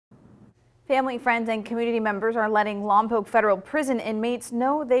Family, friends, and community members are letting Lompoc Federal Prison inmates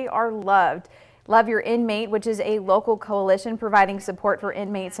know they are loved. Love Your Inmate, which is a local coalition providing support for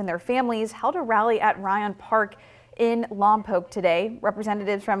inmates and their families, held a rally at Ryan Park in Lompoc today.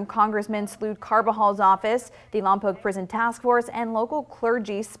 Representatives from Congressman Slud Carvajal's office, the Lompoc Prison Task Force, and local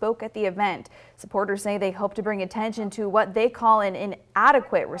clergy spoke at the event. Supporters say they hope to bring attention to what they call an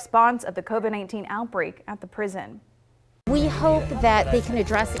inadequate response of the COVID-19 outbreak at the prison. We hope that they can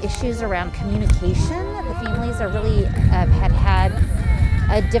address issues around communication. The families are really had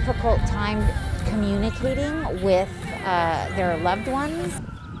a difficult time communicating with their loved ones.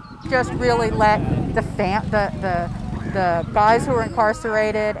 Just really let the guys who are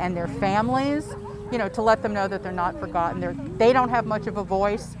incarcerated and their families, to let them know that they're not forgotten. They don't have much of a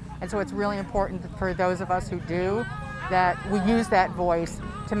voice, and so it's really important for those of us who do that we use that voice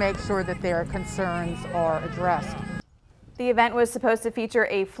to make sure that their concerns are addressed. The event was supposed to feature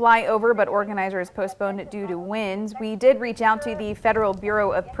a flyover, but organizers postponed it due to winds. We did reach out to the Federal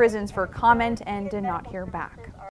Bureau of Prisons for comment and did not hear back.